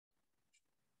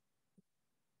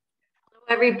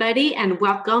Everybody, and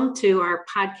welcome to our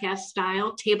podcast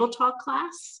style table talk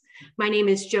class. My name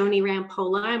is Joni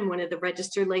Rampola. I'm one of the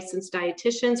registered licensed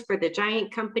dietitians for the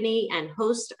Giant Company and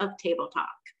host of Table Talk.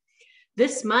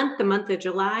 This month, the month of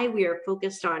July, we are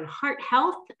focused on heart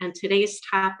health, and today's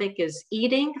topic is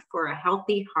eating for a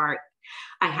healthy heart.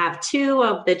 I have two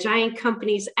of the Giant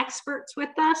Company's experts with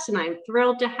us, and I'm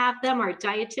thrilled to have them, our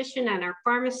dietitian and our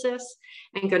pharmacist.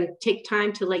 I'm going to take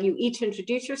time to let you each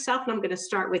introduce yourself, and I'm going to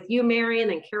start with you, Mary, and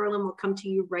then Carolyn will come to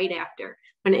you right after.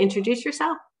 Want to introduce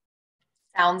yourself?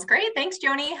 Sounds great. Thanks,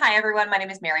 Joni. Hi, everyone. My name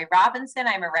is Mary Robinson.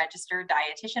 I'm a registered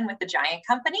dietitian with the Giant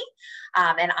Company,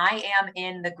 and I am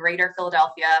in the greater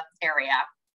Philadelphia area.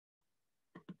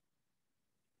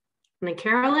 And then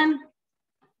Carolyn?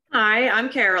 Hi, I'm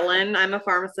Carolyn. I'm a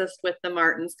pharmacist with the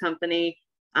Martin's Company.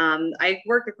 I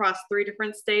work across 3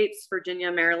 different states, Virginia,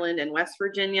 Maryland, and West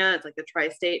Virginia. It's like the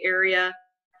tri-state area,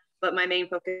 but my main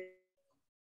focus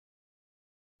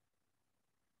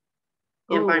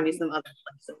and find me some other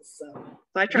places. So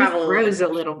I travel. Froze a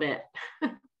little bit.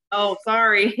 Oh,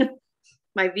 sorry.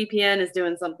 My VPN is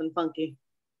doing something funky.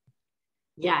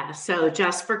 Yeah, so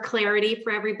just for clarity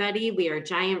for everybody, we are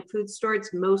Giant food stores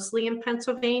mostly in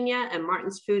Pennsylvania and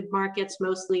Martin's Food Markets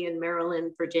mostly in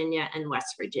Maryland, Virginia, and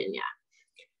West Virginia.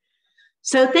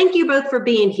 So thank you both for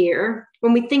being here.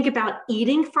 When we think about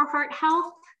eating for heart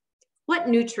health, what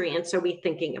nutrients are we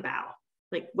thinking about,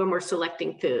 like when we're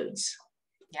selecting foods?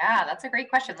 Yeah, that's a great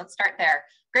question. Let's start there.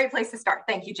 Great place to start.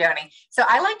 Thank you, Joni. So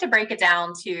I like to break it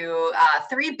down to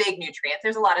 3 big nutrients.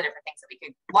 There's a lot of different things that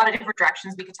a lot of different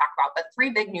directions we could talk about, but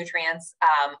 3 big nutrients,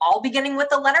 all beginning with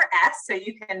the letter S. So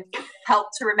you can help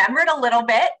to remember it a little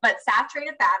bit, but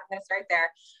saturated fat, I'm going to start there.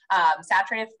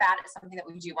 Saturated fat is something that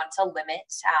we do want to limit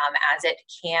as it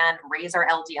can raise our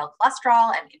LDL cholesterol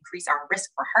and increase our risk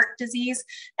for heart disease.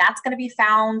 That's going to be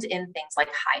found in things like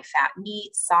high fat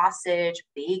meat, sausage,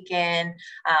 bacon.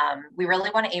 We really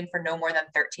want to aim for no more than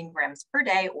 13 grams per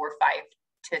day or 5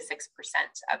 to 6%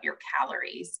 of your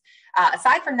calories.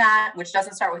 Aside from that, which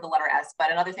doesn't start with the letter S,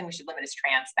 but another thing we should limit is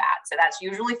trans fat. So that's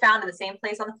usually found in the same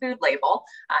place on the food label.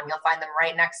 You'll find them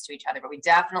right next to each other, but we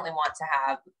definitely want to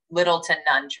have little to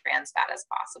none trans fat as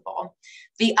possible.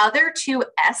 The other 2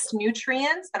 S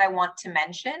nutrients that I want to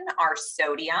mention are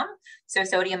sodium. So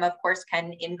sodium, of course,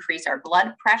 can increase our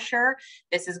blood pressure.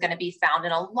 This is going to be found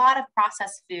in a lot of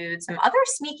processed foods, some other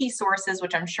sneaky sources,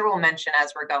 which I'm sure we'll mention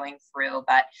as we're going through,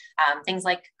 but things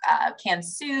like canned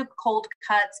soup, cold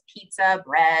cuts, pizza,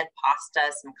 bread,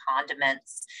 pasta, some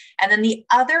condiments. And then the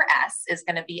other S is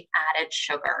going to be added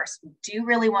sugar. So we do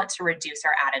really want to reduce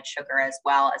our added sugar as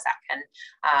well, as that can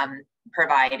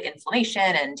provide inflammation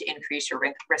and increase your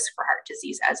risk for heart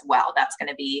disease as well. That's going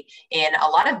to be in a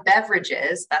lot of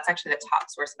beverages. That's actually the top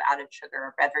source of added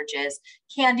sugar, beverages,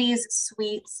 candies,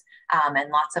 sweets,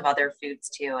 and lots of other foods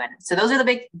too. And so those are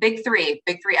the big three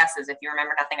S's, if you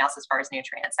remember nothing else as far as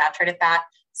nutrients: saturated fat,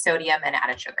 sodium, and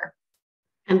added sugar.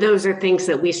 And those are things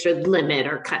that we should limit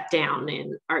or cut down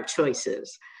in our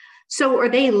choices. So are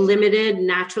they limited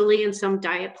naturally in some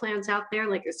diet plans out there?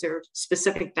 Like, is there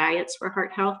specific diets for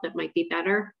heart health that might be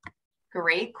better?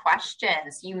 Great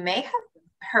questions. You may have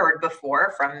heard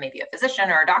before from maybe a physician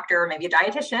or a doctor or maybe a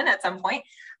dietitian at some point,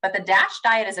 but the DASH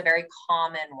diet is a very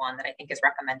common one that I think is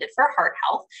recommended for heart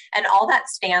health. And all that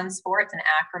stands for, it's an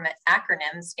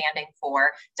acronym standing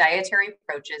for Dietary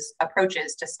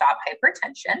Approaches to Stop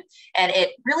Hypertension. And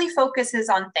it really focuses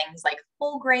on things like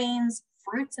whole grains,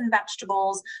 fruits and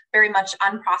vegetables, very much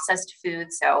unprocessed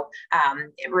food. So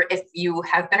if you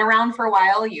have been around for a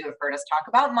while, you have heard us talk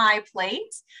about My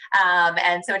Plate.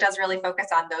 And so it does really focus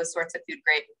on those sorts of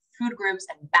food groups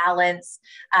and balance,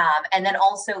 and then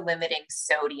also limiting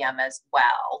sodium as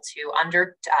well to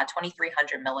under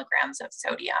 2,300 milligrams of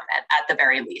sodium at the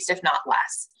very least, if not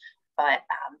less. But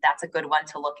that's a good one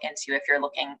to look into if you're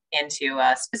looking into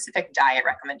a specific diet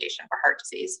recommendation for heart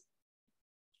disease.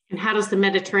 And how does the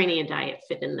Mediterranean diet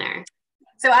fit in there?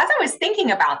 So as I was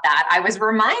thinking about that, I was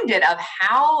reminded of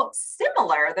how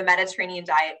similar the Mediterranean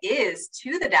diet is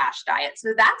to the DASH diet. So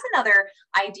that's another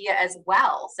idea as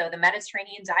well. So the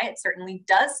Mediterranean diet certainly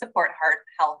does support heart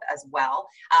health as well.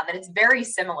 And it's very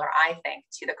similar, I think,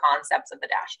 to the concepts of the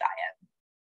DASH diet.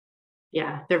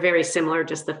 Yeah, they're very similar,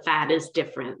 just the fat is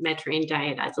different. Mediterranean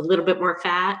diet has a little bit more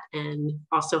fat and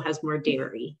also has more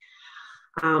dairy.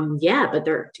 But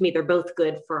to me, they're both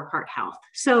good for heart health.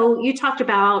 So you talked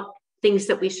about things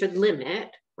that we should limit,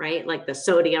 right? Like the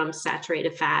sodium,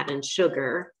 saturated fat, and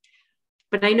sugar.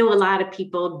 But I know a lot of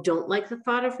people don't like the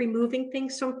thought of removing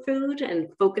things from food and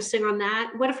focusing on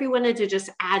that. What if we wanted to just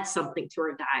add something to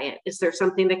our diet? Is there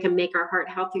something that can make our heart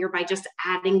healthier by just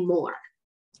adding more?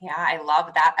 Yeah, I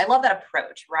love that. I love that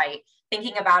approach, right?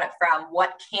 thinking about it from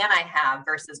what can I have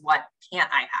versus what can't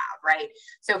I have, right?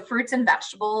 So fruits and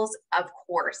vegetables, of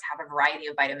course, have a variety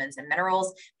of vitamins and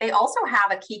minerals. They also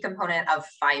have a key component of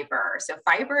fiber. So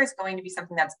fiber is going to be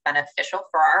something that's beneficial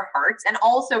for our hearts and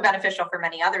also beneficial for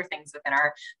many other things within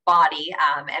our body.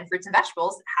 And fruits and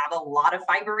vegetables have a lot of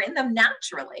fiber in them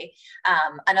naturally.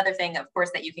 Another thing, of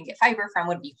course, that you can get fiber from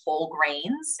would be whole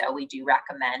grains. So we do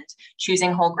recommend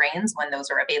choosing whole grains when those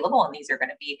are available. And these are going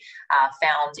to be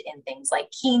found in things like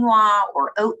quinoa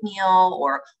or oatmeal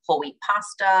or whole wheat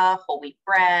pasta, whole wheat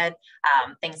bread,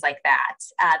 things like that.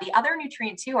 The other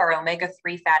nutrient too are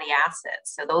omega-3 fatty acids.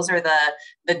 So those are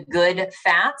the good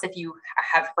fats, if you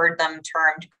have heard them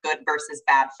termed good versus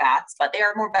bad fats, but they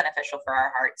are more beneficial for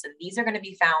our hearts. And these are going to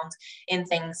be found in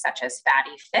things such as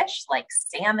fatty fish like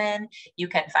salmon. You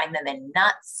can find them in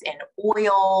nuts, in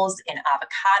oils, in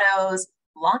avocados,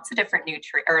 lots of different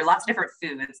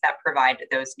foods that provide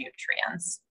those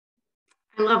nutrients.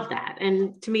 I love that.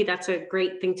 And to me, that's a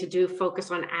great thing to do.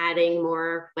 Focus on adding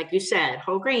more, like you said,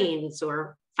 whole grains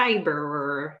or fiber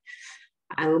or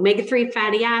omega-3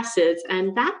 fatty acids.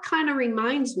 And that kind of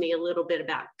reminds me a little bit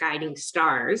about guiding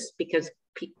stars, because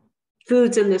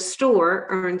foods in the store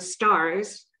earn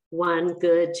stars, 1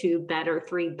 good, 2 better,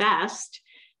 3 best,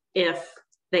 if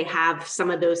they have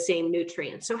some of those same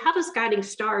nutrients. So how does guiding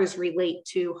stars relate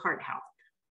to heart health?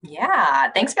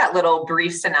 Yeah, thanks for that little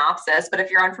brief synopsis. But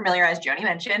if you're unfamiliar, as Joni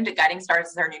mentioned, Guiding Stars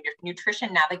is our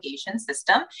nutrition navigation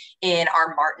system in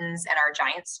our Martins and our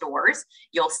Giant stores.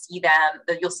 You'll see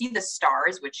the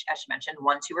stars, which, as she mentioned,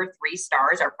 1, 2, or 3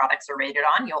 stars our products are rated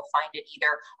on. You'll find it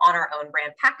either on our own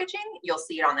brand packaging, you'll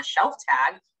see it on the shelf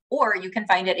tag, or you can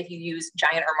find it if you use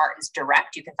Giant or Martins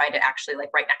Direct. You can find it actually like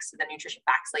right next to the nutrition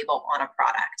facts label on a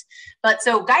product. But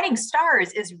so Guiding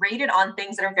Stars is rated on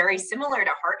things that are very similar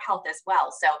to heart health as well.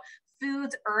 So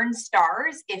foods earn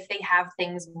stars if they have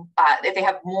things, if they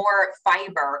have more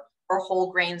fiber or whole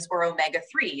grains or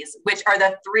omega-3s, which are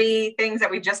the 3 things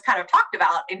that we just kind of talked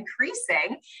about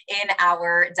increasing in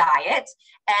our diet.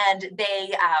 And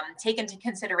they take into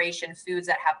consideration foods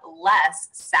that have less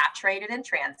saturated and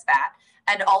trans fat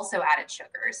and also added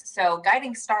sugars. So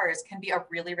Guiding Stars can be a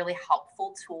really, really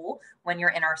helpful tool when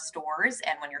you're in our stores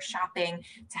and when you're shopping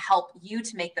to help you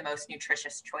to make the most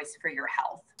nutritious choice for your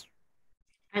health.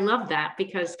 I love that,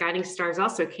 because Guiding Stars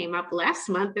also came up last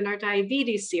month in our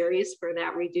diabetes series for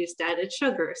that reduced added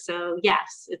sugar. So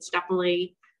yes, it's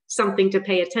definitely something to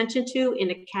pay attention to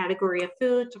in a category of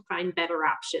food to find better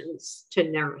options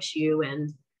to nourish you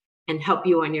and help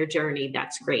you on your journey.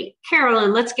 That's great.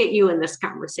 Carolyn, let's get you in this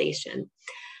conversation.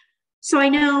 So I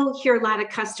know here a lot of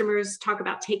customers talk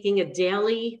about taking a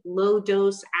daily low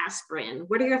dose aspirin.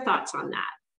 What are your thoughts on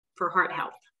that for heart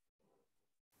health?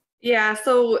 Yeah,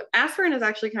 so aspirin has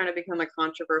actually kind of become a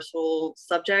controversial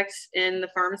subject in the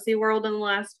pharmacy world in the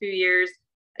last few years.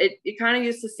 It kind of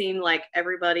used to seem like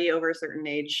everybody over a certain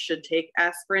age should take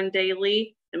aspirin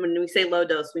daily. And when we say low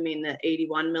dose, we mean the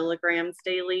 81 milligrams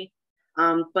daily.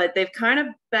 But they've kind of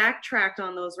backtracked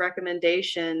on those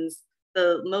recommendations.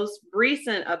 The most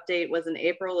recent update was in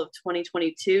April of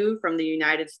 2022 from the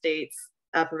United States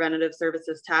Preventative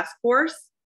Services Task Force.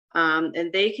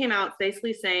 And they came out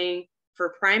basically saying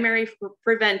for primary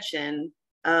prevention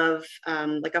of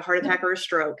like a heart attack or a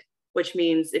stroke, which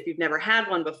means if you've never had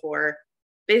one before,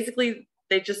 basically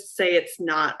they just say it's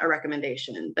not a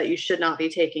recommendation, that you should not be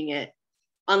taking it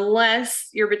unless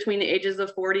you're between the ages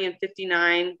of 40 and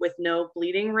 59 with no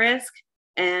bleeding risk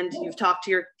and you've talked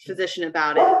to your physician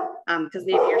about it. Because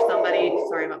maybe you're somebody,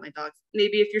 sorry about my dogs,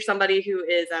 maybe if you're somebody who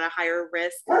is at a higher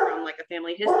risk from like a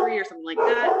family history or something like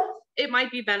that, it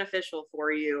might be beneficial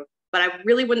for you. But I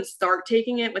really wouldn't start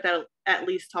taking it without at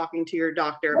least talking to your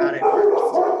doctor about it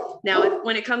first. Now,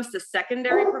 when it comes to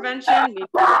secondary prevention, we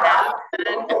have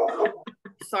been,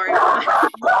 sorry,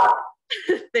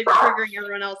 they're triggering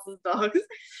everyone else's dogs.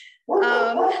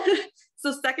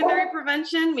 So secondary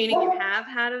prevention, meaning you have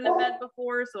had an event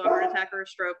before, so a heart attack or a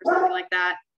stroke or something like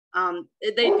that,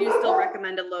 they do still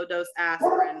recommend a low dose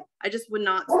aspirin. I just would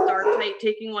not start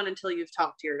taking one until you've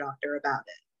talked to your doctor about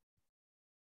it.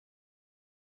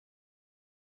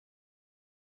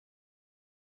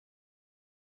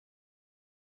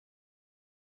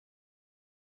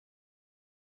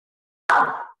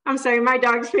 I'm sorry, my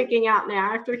dog's freaking out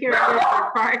now after hearing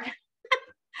her bark.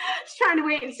 She's trying to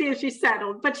wait and see if she's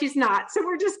settled, but she's not. So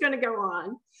we're just going to go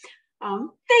on.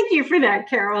 Thank you for that,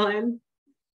 Carolyn.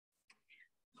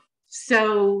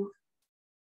 So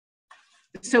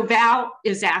Val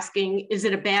is asking, is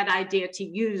it a bad idea to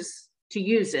use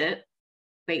it?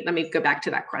 Wait, let me go back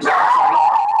to that question. Sorry.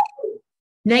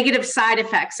 Negative side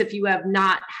effects if you have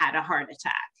not had a heart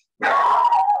attack.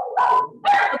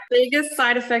 The biggest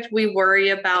side effect we worry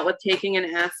about with taking an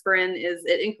aspirin is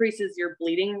it increases your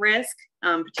bleeding risk,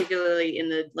 particularly in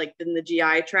the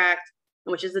GI tract,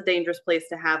 which is a dangerous place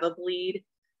to have a bleed.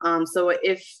 So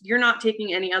if you're not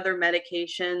taking any other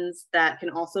medications that can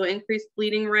also increase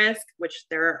bleeding risk, which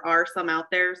there are some out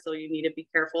there, so you need to be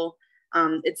careful.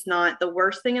 It's not the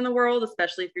worst thing in the world,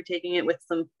 especially if you're taking it with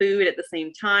some food at the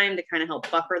same time to kind of help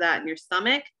buffer that in your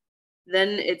stomach. Then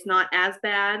it's not as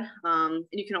bad. And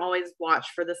you can always watch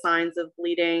for the signs of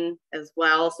bleeding as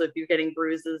well. So if you're getting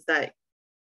bruises that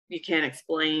you can't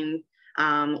explain,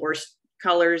 or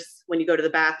colors when you go to the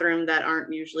bathroom that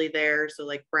aren't usually there, so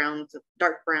like browns,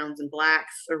 dark browns and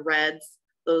blacks or reds,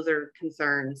 those are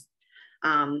concerns.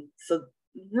 So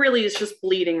really it's just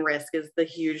bleeding risk is the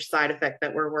huge side effect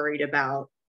that we're worried about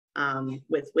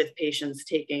with patients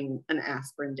taking an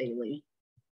aspirin daily.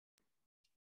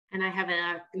 And I have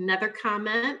another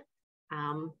comment.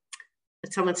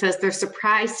 Someone says they're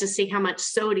surprised to see how much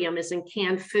sodium is in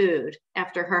canned food.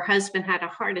 After her husband had a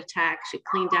heart attack, she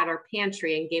cleaned out her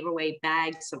pantry and gave away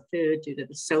bags of food due to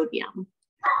the sodium.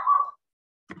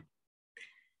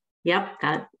 Yep,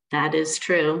 that is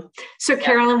true. So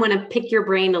Carolyn, I want to pick your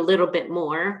brain a little bit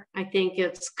more. I think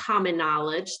it's common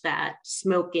knowledge that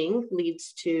smoking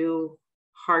leads to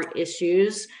heart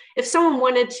issues. If someone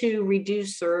wanted to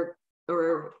reduce or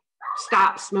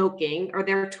stop smoking, are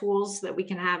there tools that we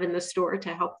can have in the store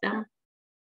to help them?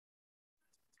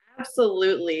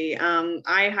 Absolutely.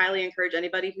 I highly encourage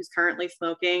anybody who's currently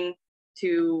smoking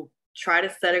to try to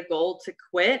set a goal to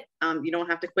quit. You don't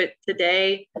have to quit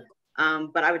today,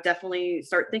 but I would definitely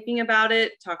start thinking about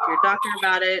it, talk to your doctor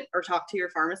about it, or talk to your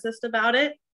pharmacist about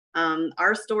it.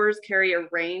 Our stores carry a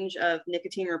range of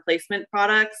nicotine replacement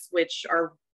products, which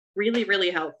are really, really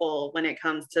helpful when it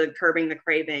comes to curbing the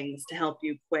cravings to help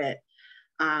you quit.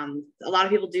 A lot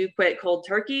of people do quit cold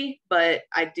turkey, but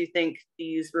I do think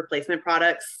these replacement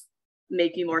products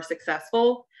make you more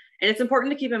successful. And it's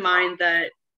important to keep in mind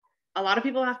that a lot of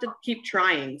people have to keep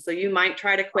trying. So you might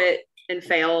try to quit and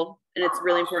fail, and it's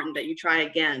really important that you try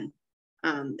again.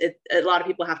 A lot of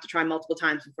people have to try multiple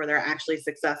times before they're actually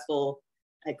successful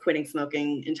at quitting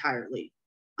smoking entirely.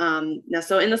 Now,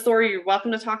 so in the store, you're welcome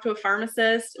to talk to a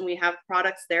pharmacist, and we have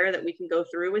products there that we can go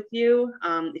through with you.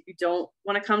 If you don't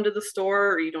want to come to the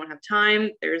store or you don't have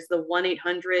time, there's the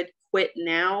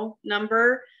 1-800-QUIT-NOW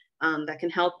number that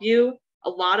can help you. A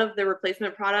lot of the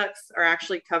replacement products are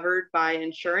actually covered by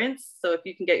insurance. So if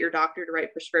you can get your doctor to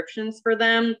write prescriptions for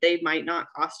them, they might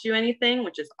not cost you anything,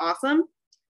 which is awesome.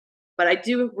 But I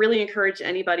do really encourage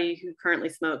anybody who currently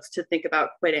smokes to think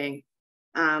about quitting,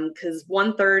 because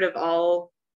 1/3 of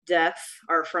all deaths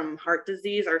are from heart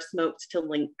disease are linked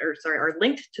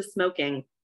to smoking.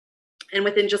 And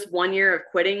within just 1 year of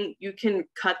quitting, you can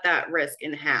cut that risk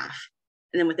in half.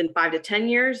 And then within 5 to 10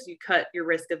 years, you cut your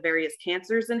risk of various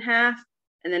cancers in half.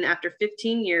 And then after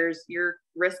 15 years, your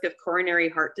risk of coronary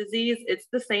heart disease, it's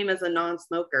the same as a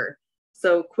non-smoker.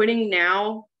 So quitting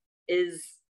now is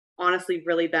honestly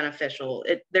really beneficial.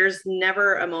 There's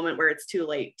never a moment where it's too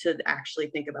late to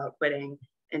actually think about quitting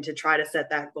and to try to set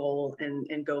that goal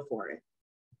and go for it.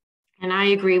 And I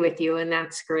agree with you, and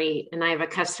that's great. And I have a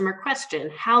customer question.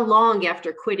 How long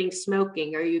after quitting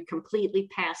smoking are you completely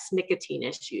past nicotine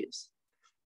issues?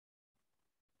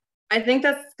 I think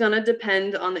that's going to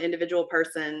depend on the individual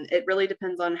person. It really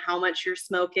depends on how much you're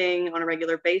smoking on a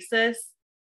regular basis.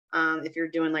 If you're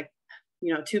doing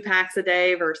 2 packs a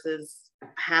day versus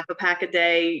half a pack a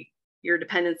day, your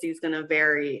dependency is going to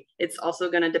vary. It's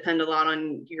also going to depend a lot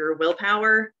on your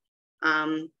willpower.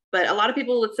 But a lot of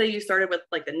people, let's say you started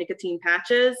with the nicotine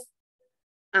patches.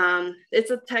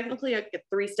 It's technically a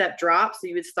 3-step drop. So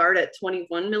you would start at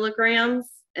 21 milligrams,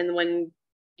 and when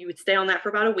you would stay on that for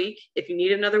about a week. If you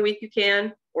need another week, you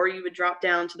can, or you would drop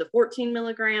down to the 14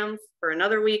 milligrams for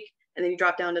another week, and then you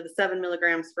drop down to the 7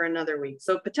 milligrams for another week.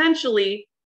 So potentially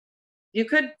you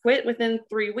could quit within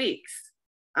 3 weeks.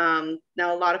 Now,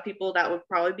 a lot of people, that would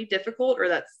probably be difficult, or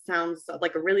that sounds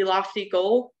like a really lofty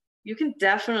goal. You can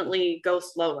definitely go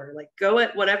slower, go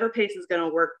at whatever pace is going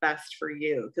to work best for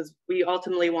you, because we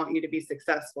ultimately want you to be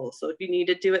successful. So if you need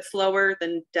to do it slower,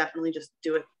 then definitely just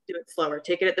do it slower.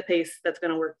 Take it at the pace that's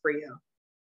going to work for you.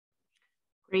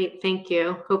 Great, thank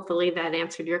you. Hopefully that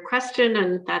answered your question,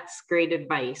 and that's great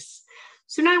advice.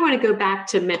 So now I want to go back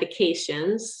to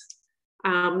medications.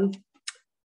 How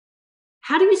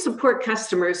do you support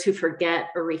customers who forget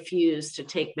or refuse to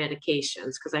take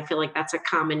medications? Because I feel like that's a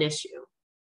common issue.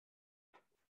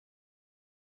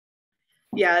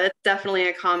 Yeah, that's definitely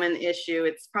a common issue.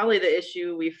 It's probably the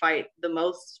issue we fight the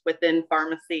most within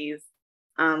pharmacies,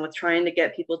 with trying to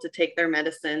get people to take their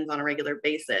medicines on a regular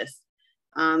basis.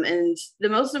 And the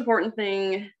most important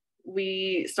thing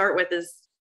we start with is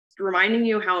reminding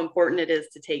you how important it is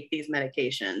to take these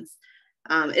medications.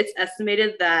 It's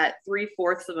estimated that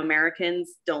 3/4 of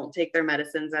Americans don't take their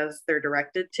medicines as they're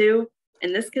directed to,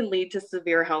 and this can lead to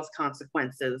severe health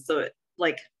consequences. So,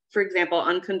 like, for example,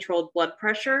 uncontrolled blood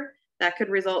pressure, that could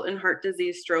result in heart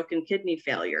disease, stroke, and kidney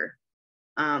failure.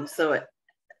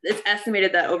 It's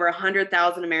estimated that over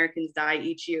 100,000 Americans die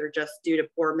each year just due to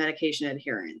poor medication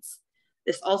adherence.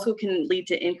 This also can lead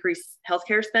to increased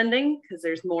healthcare spending because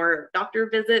there's more doctor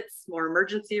visits, more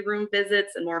emergency room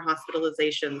visits, and more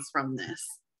hospitalizations from this.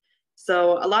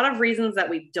 So a lot of reasons that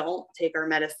we don't take our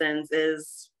medicines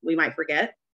is we might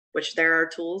forget, which there are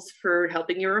tools for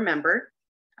helping you remember.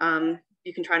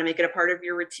 You can try to make it a part of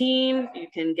your routine. You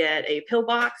can get a pill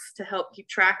box to help keep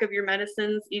track of your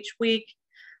medicines each week.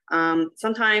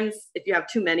 Sometimes if you have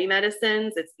too many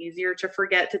medicines, it's easier to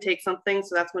forget to take something.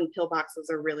 So that's when pill boxes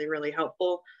are really, really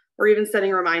helpful, or even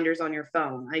setting reminders on your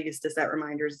phone. I used to set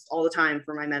reminders all the time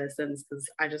for my medicines because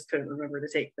I just couldn't remember to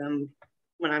take them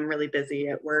when I'm really busy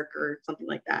at work or something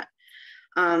like that.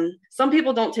 Some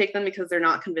people don't take them because they're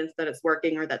not convinced that it's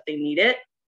working or that they need it.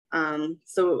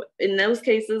 So in those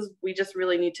cases, we just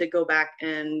really need to go back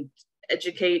and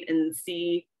educate and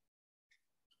see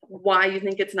why you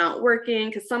think it's not working,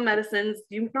 because some medicines,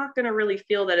 you're not going to really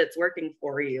feel that it's working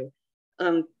for you.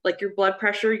 Like your blood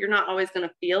pressure, you're not always going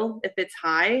to feel if it's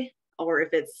high or if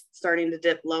it's starting to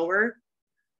dip lower.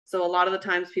 So a lot of the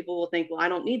times people will think, well, I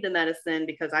don't need the medicine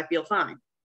because I feel fine.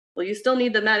 Well, you still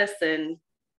need the medicine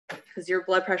because your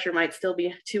blood pressure might still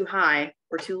be too high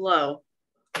or too low.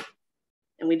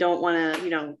 And we don't want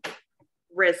to,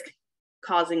 risk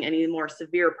causing any more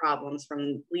severe problems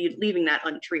from leaving that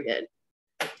untreated.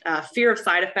 Fear of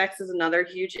side effects is another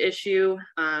huge issue,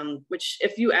 which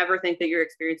if you ever think that you're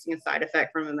experiencing a side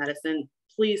effect from a medicine,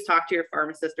 please talk to your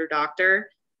pharmacist or doctor,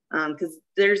 because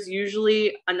there's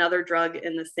usually another drug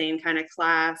in the same kind of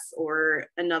class or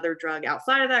another drug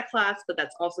outside of that class, but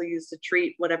that's also used to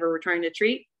treat whatever we're trying to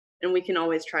treat. And we can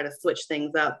always try to switch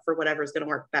things up for whatever's going to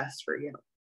work best for you.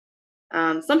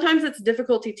 Sometimes it's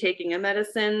difficulty taking a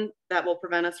medicine that will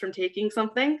prevent us from taking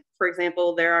something. For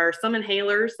example, there are some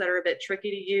inhalers that are a bit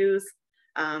tricky to use.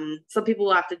 Some people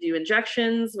will have to do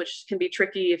injections, which can be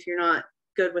tricky if you're not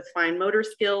good with fine motor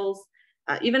skills.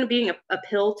 Even being a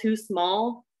pill too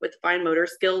small with fine motor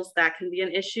skills, that can be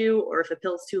an issue. Or if a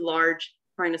pill's too large,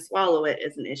 trying to swallow it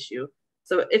is an issue.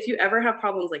 So if you ever have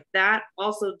problems like that,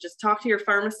 also just talk to your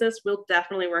pharmacist. We'll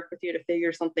definitely work with you to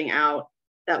figure something out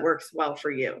that works well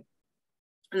for you.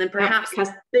 And then perhaps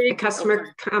the customer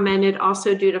commented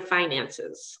also due to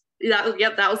finances.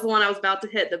 Yep, that was the one I was about to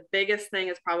hit. The biggest thing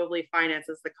is probably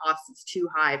finances. The cost is too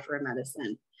high for a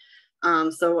medicine.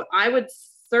 So I would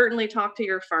certainly talk to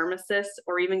your pharmacist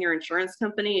or even your insurance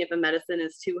company if a medicine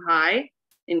is too high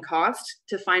in cost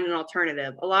to find an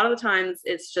alternative. A lot of the times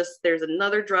it's just there's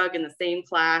another drug in the same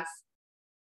class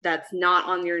that's not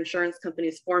on your insurance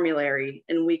company's formulary,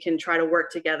 and we can try to work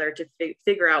together to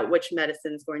figure out which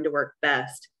medicine is going to work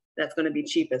best, that's going to be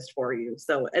cheapest for you.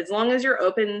 So as long as you're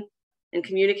open and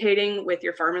communicating with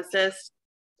your pharmacist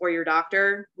or your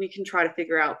doctor, we can try to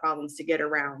figure out problems to get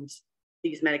around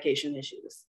these medication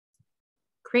issues.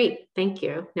 Great, thank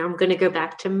you. Now I'm going to go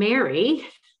back to Mary.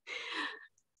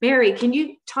 Mary, can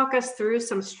you talk us through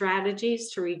some strategies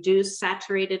to reduce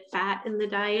saturated fat in the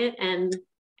diet and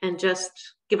just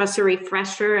give us a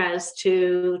refresher as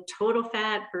to total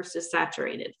fat versus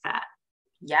saturated fat?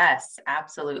 Yes,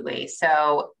 absolutely.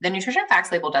 So the nutrition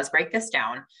facts label does break this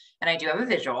down, and I do have a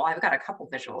visual. I've got a couple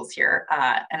visuals here,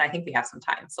 and I think we have some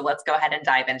time. So let's go ahead and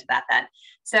dive into that then.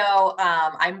 So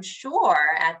I'm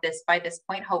sure by this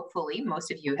point, hopefully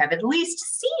most of you have at least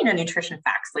seen a nutrition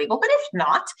facts label, but if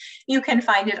not, you can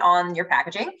find it on your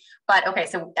packaging. But okay,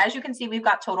 so as you can see, we've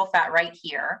got total fat right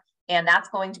here. And that's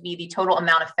going to be the total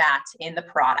amount of fat in the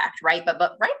product, right?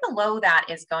 But right below that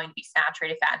is going to be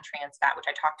saturated fat and trans fat, which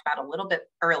I talked about a little bit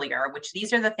earlier, which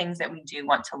these are the things that we do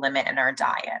want to limit in our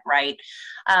diet, right?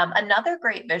 Another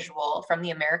great visual from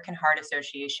the American Heart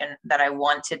Association that I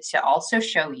wanted to also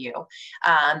show you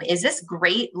is this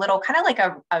great little kind of like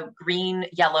a green,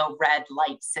 yellow, red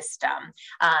light system.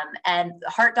 And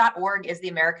heart.org is the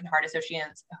American Heart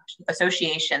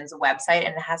Association's website,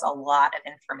 and it has a lot of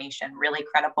information, really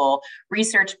credible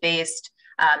research-based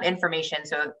information.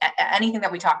 So anything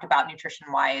that we talked about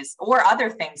nutrition-wise or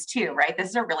other things too, right? This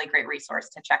is a really great resource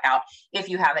to check out if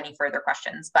you have any further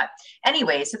questions. But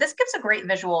anyway, so this gives a great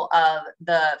visual of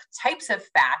the types of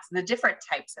fats, the different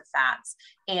types of fats,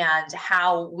 and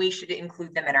how we should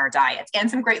include them in our diets, and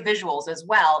some great visuals as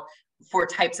well for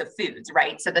types of foods,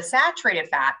 right? So the saturated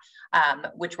fat,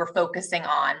 which we're focusing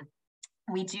on,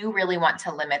 we do really want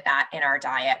to limit that in our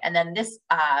diet. And then this,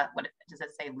 what does it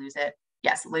say? Lose it?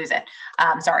 Yes, lose it.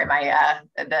 Sorry,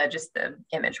 the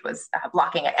image was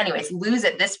blocking it. Anyways, lose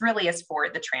it. This really is for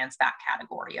the trans fat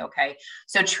category. Okay.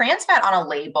 So trans fat on a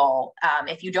label,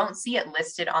 if you don't see it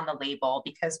listed on the label,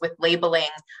 because with labeling,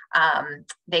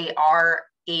 they are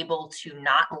able to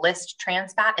not list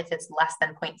trans fat if it's less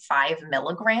than 0.5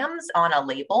 milligrams on a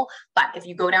label. But if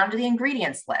you go down to the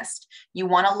ingredients list, you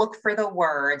want to look for the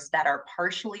words that are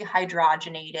partially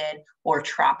hydrogenated or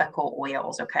tropical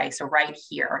oils. Okay. So right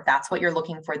here, that's what you're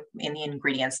looking for in the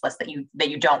ingredients list that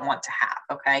you don't want to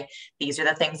have. Okay. These are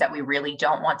the things that we really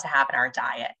don't want to have in our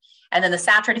diet. And then the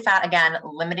saturated fat, again,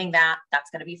 limiting that,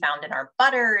 that's going to be found in our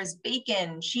butters,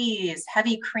 bacon, cheese,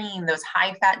 heavy cream, those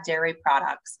high fat dairy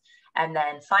products. And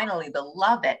then finally, the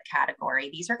love it category.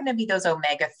 These are going to be those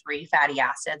omega-3 fatty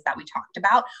acids that we talked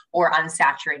about, or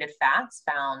unsaturated fats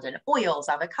found in oils,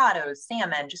 avocados,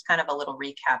 salmon, just kind of a little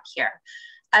recap here.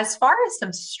 As far as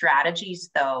some strategies,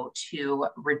 though, to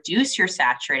reduce your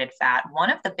saturated fat,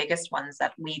 one of the biggest ones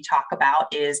that we talk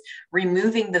about is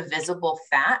removing the visible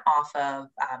fat off of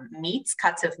meats,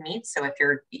 cuts of meat. So if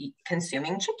you're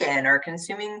consuming chicken or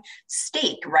consuming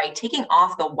steak, right, taking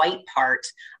off the white part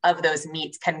of those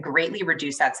meats can greatly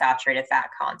reduce that saturated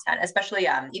fat content, especially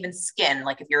even skin.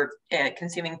 Like if you're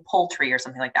consuming poultry or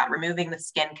something like that, removing the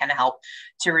skin can help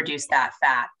to reduce that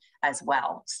fat as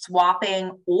well.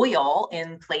 Swapping oil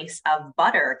in place of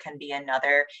butter can be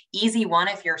another easy one.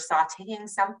 If you're sauteing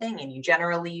something and you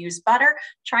generally use butter,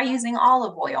 try using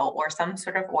olive oil or some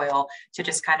sort of oil to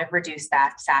just kind of reduce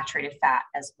that saturated fat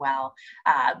as well.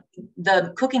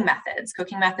 The cooking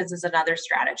methods is another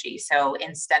strategy. So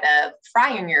instead of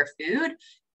frying your food,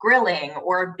 grilling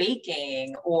or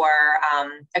baking, or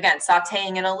again,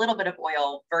 sauteing in a little bit of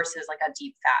oil versus like a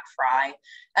deep fat fry.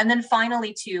 And then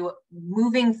finally, to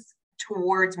moving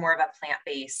towards more of a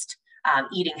plant-based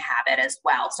eating habit as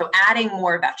well. So adding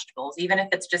more vegetables, even if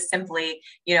it's just simply,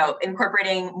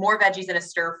 incorporating more veggies in a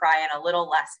stir fry and a little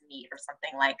less meat or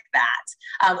something like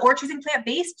that. Or choosing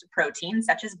plant-based proteins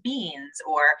such as beans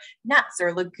or nuts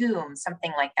or legumes,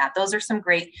 something like that. Those are some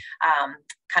great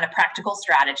kind of practical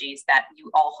strategies that you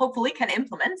all hopefully can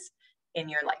implement in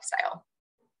your lifestyle.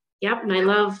 Yep. And I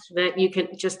love that you can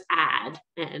just add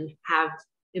and have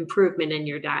improvement in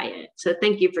your diet. So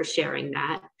thank you for sharing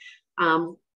that.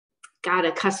 Got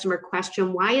a customer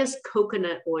question. Why is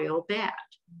coconut oil bad?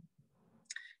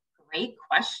 Great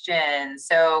question.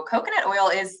 So coconut oil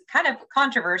is kind of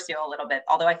controversial a little bit,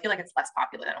 although I feel like it's less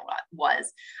popular than what it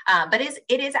was. But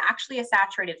it is actually a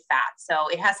saturated fat. So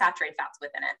it has saturated fats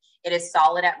within it. It is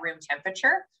solid at room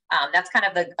temperature. That's kind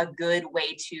of a good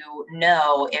way to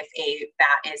know if a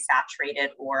fat is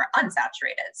saturated or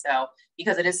unsaturated. So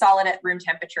because it is solid at room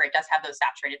temperature, it does have those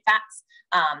saturated fats.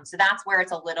 So that's where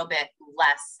it's a little bit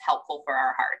less helpful for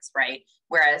our hearts, right?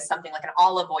 Whereas something like an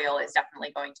olive oil is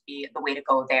definitely going to be the way to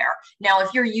go there. Now,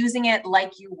 if you're using it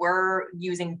like you were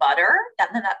using butter,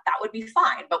 that would be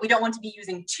fine, but we don't want to be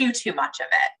using too much of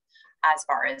it as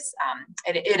far as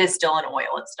it is still an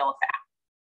oil, it's still a fat.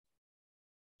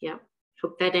 Yeah,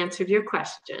 hope that answered your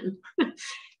question.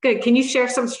 Good, can you share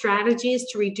some strategies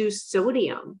to reduce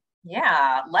sodium?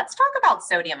 Yeah, let's talk about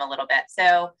sodium a little bit.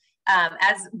 So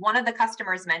as one of the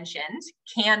customers mentioned,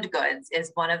 canned goods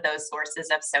is one of those sources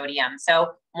of sodium.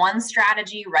 So one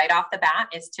strategy right off the bat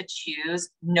is to choose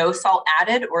no salt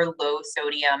added or low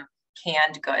sodium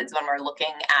canned goods when we're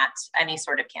looking at any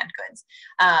sort of canned goods.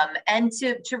 And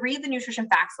to read the nutrition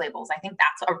facts labels, I think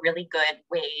that's a really good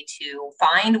way to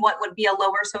find what would be a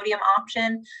lower sodium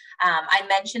option. I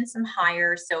mentioned some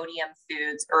higher sodium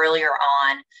foods earlier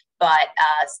on, but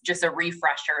just a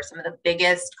refresher, some of the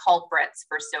biggest culprits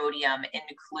for sodium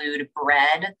include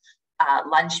bread,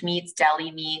 lunch meats,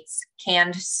 deli meats,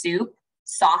 canned soup,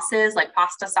 sauces like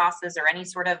pasta sauces or any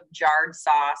sort of jarred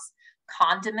sauce.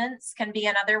 Condiments can be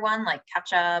another one, like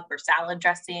ketchup or salad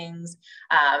dressings.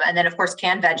 And then of course,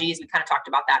 canned veggies, we kind of talked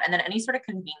about that. And then any sort of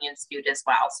convenience food as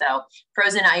well. So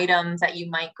frozen items that you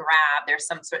might grab, there's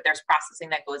processing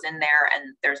that goes in there,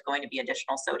 and there's going to be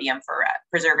additional sodium for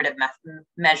preservative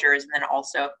measures. And then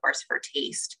also of course for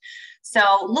taste.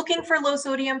 So looking for low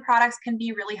sodium products can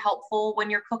be really helpful when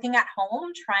you're cooking at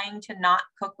home, trying to not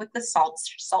cook with the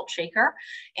salt shaker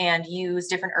and use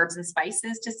different herbs and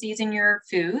spices to season your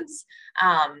foods.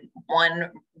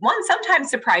 One sometimes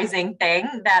surprising thing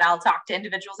that I'll talk to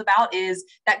individuals about is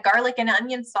that garlic and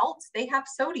onion salts, they have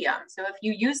sodium. So if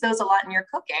you use those a lot in your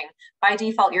cooking, by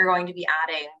default, you're going to be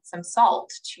adding some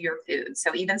salt to your food.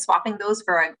 So even swapping those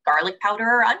for a garlic powder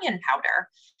or onion powder.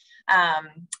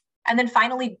 And then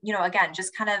finally, again,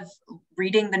 just kind of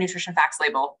reading the nutrition facts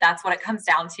label. That's what it comes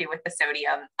down to with the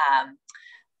sodium.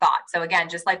 thought. So again,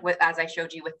 just like as I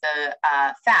showed you with the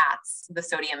fats, the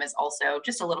sodium is also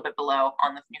just a little bit below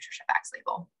on the nutrition facts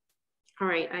label. All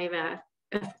right, I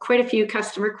have quite a few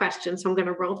customer questions, so I'm going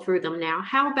to roll through them now.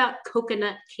 How about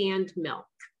coconut canned milk?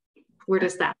 Where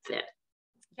does that fit?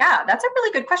 Yeah, that's a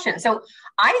really good question. So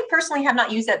I personally have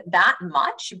not used it that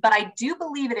much, but I do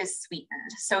believe it is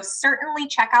sweetened. So certainly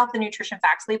check out the nutrition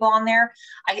facts label on there.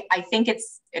 I think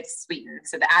it's sweetened.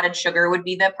 So the added sugar would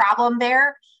be the problem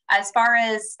there. As far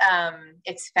as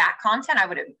its fat content, I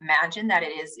would imagine that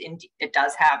it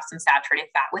does have some saturated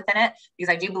fat within it,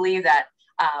 because I do believe that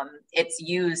it's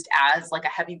used as like a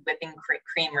heavy whipping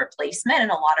cream replacement in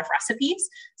a lot of recipes.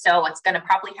 So it's going to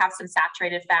probably have some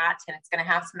saturated fat, and it's going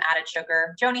to have some added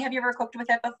sugar. Joni, have you ever cooked with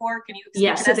it before? Can you explain?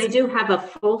 Yeah, so they do have a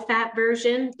full fat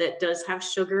version that does have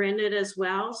sugar in it as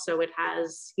well. So it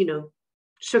has,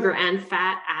 sugar and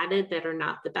fat added that are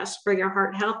not the best for your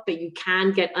heart health, but you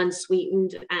can get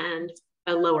unsweetened and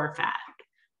a lower fat.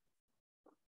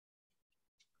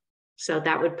 So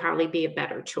that would probably be a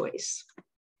better choice.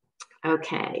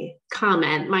 Okay,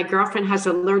 comment. My girlfriend has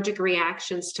allergic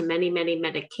reactions to many, many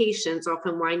medications,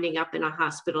 often winding up in a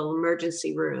hospital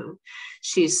emergency room.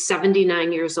 She's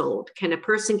 79 years old. Can a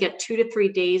person get 2 to 3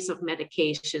 days of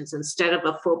medications instead of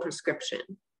a full prescription?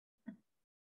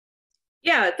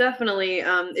 Yeah, definitely.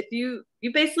 If you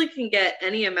basically can get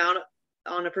any amount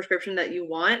on a prescription that you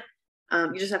want,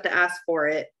 you just have to ask for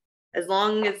it, as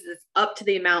long as it's up to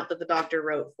the amount that the doctor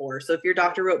wrote for. So if your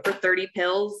doctor wrote for 30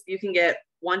 pills, you can get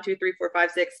 1, 2, 3, 4,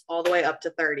 5, 6, all the way up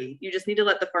to 30. You just need to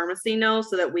let the pharmacy know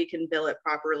so that we can bill it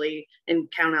properly and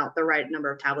count out the right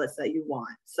number of tablets that you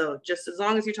want. So just as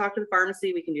long as you talk to the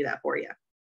pharmacy, we can do that for you.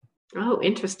 Oh,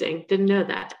 interesting. Didn't know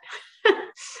that.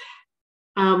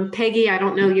 Peggy, I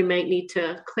don't know, you might need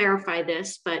to clarify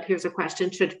this, but here's a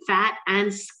question. Should fat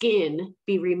and skin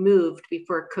be removed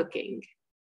before cooking?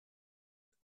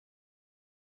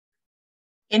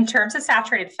 In terms of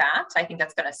saturated fat, I think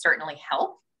that's going to certainly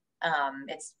help.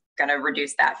 It's going to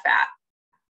reduce that fat.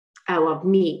 Oh, of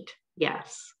meat.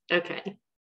 Yes. Okay.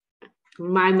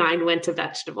 My mind went to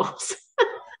vegetables.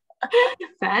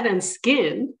 Fat and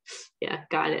skin. Yeah,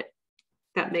 got it.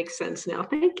 That makes sense now.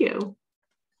 Thank you.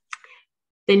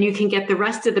 Then you can get the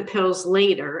rest of the pills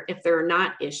later if there are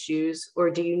not issues, or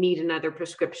do you need another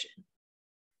prescription?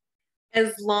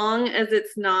 As long as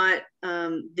it's not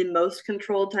the most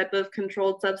controlled type of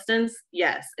controlled substance,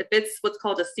 yes. If it's what's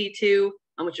called a C2,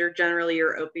 which are generally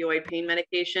your opioid pain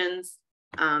medications,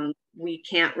 we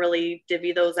can't really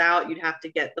divvy those out. You'd have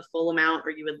to get the full amount, or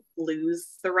you would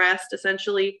lose the rest,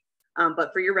 essentially.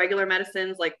 But for your regular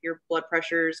medicines, like your blood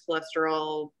pressures,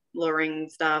 cholesterol lowering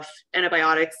stuff,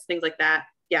 antibiotics, things like that,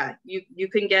 yeah, you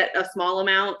can get a small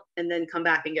amount and then come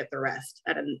back and get the rest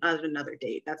at another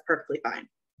date. That's perfectly fine.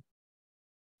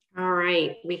 All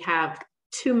right, we have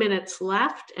 2 minutes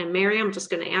left. And Mary, I'm just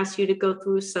going to ask you to go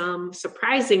through some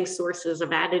surprising sources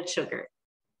of added sugar.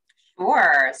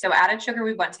 Sure. So added sugar,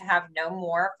 we want to have no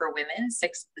more for women,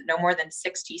 no more than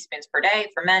 6 teaspoons per day.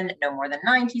 For men, no more than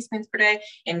 9 teaspoons per day.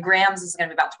 In grams, it's going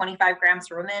to be about 25 grams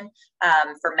for women.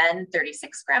 For men,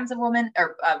 36 grams of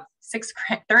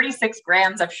 36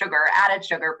 grams of sugar, added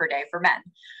sugar per day for men.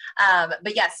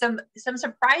 But yes, some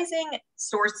surprising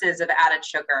sources of added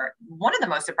sugar. One of the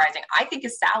most surprising, I think,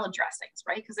 is salad dressings,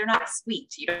 right? Because they're not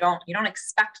sweet. You don't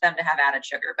expect them to have added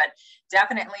sugar, but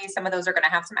definitely some of those are going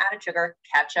to have some added sugar.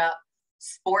 Ketchup,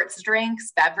 sports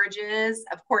drinks, beverages,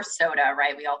 of course, soda,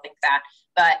 right? We all think that,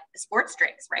 but sports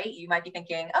drinks, right? You might be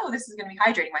thinking, oh, this is going to be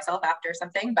hydrating myself after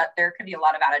something, but there can be a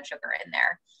lot of added sugar in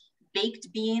there.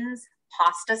 Baked beans,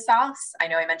 pasta sauce. I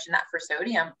know I mentioned that for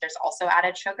sodium. There's also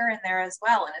added sugar in there as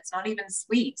well, and it's not even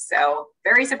sweet. So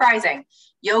very surprising.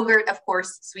 Yogurt, of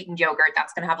course, sweetened yogurt.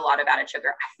 That's going to have a lot of added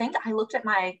sugar. I think I looked at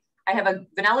I have a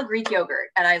vanilla Greek yogurt,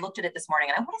 and I looked at it this morning,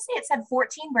 and I want to say it said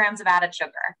 14 grams of added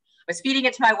sugar. I was feeding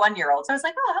it to my 1-year-old. So I was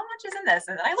like, oh, how much is in this?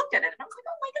 And then I looked at it and I was like,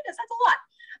 oh my goodness, that's a lot,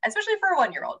 especially for a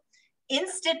 1-year-old.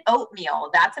 Instant oatmeal,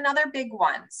 that's another big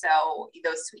one. So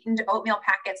those sweetened oatmeal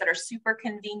packets that are super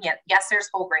convenient. Yes, there's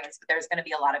whole grains, but there's going to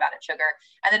be a lot of added sugar.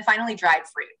 And then finally, dried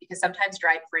fruit, because sometimes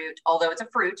dried fruit, although it's a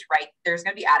fruit, right, there's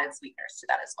going to be added sweeteners to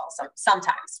that as well. So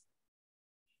sometimes.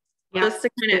 Yeah. Just to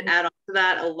kind of add on to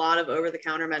that, a lot of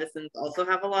over-the-counter medicines also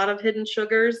have a lot of hidden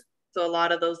sugars. So a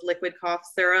lot of those liquid cough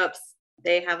syrups,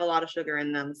 they have a lot of sugar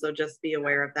in them. So just be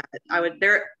aware of that.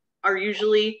 There are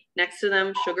usually next to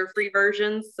them sugar-free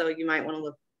versions, so you might want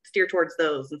to steer towards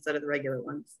those instead of the regular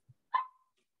ones.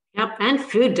 Yep, and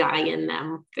food dye in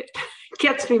them. It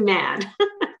gets me mad.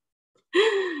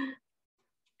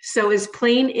 So is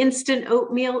plain instant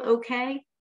oatmeal okay?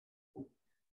 I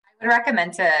would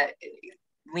recommend to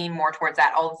lean more towards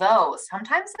that. Although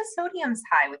sometimes the sodium's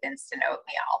high with instant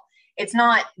oatmeal. It's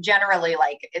not generally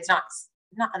like, it's not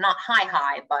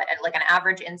high, but like an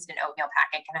average instant oatmeal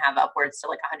packet can have upwards to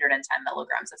like 110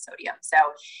 milligrams of sodium. So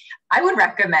I would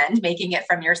recommend making it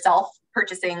from yourself,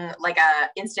 purchasing like a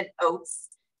instant oats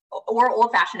or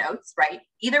old fashioned oats, right?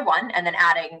 Either one, and then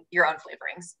adding your own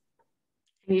flavorings.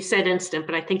 You said instant,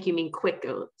 but I think you mean quick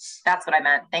oats. That's what I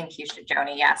meant. Thank you,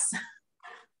 Joni. Yes.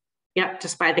 Yep,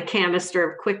 just buy the canister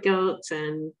of quick oats,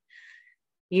 and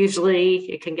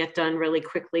usually it can get done really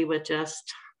quickly with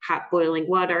just hot boiling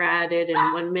water added in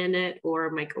 1 minute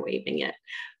or microwaving it.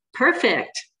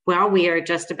 Perfect. Well, we are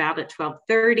just about at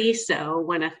 12:30, so I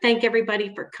want to thank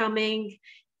everybody for coming.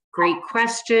 Great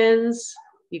questions.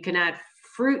 You can add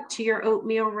fruit to your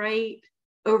oatmeal, right?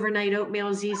 Overnight oatmeal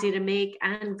is easy to make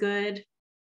and good.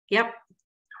 Yep,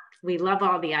 we love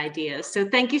all the ideas. So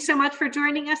thank you so much for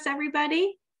joining us,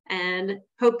 everybody, and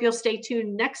hope you'll stay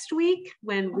tuned next week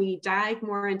when we dive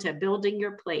more into building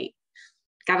your plate.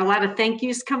 Got a lot of thank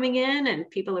yous coming in, and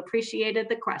people appreciated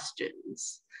the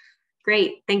questions.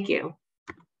 Great, thank you.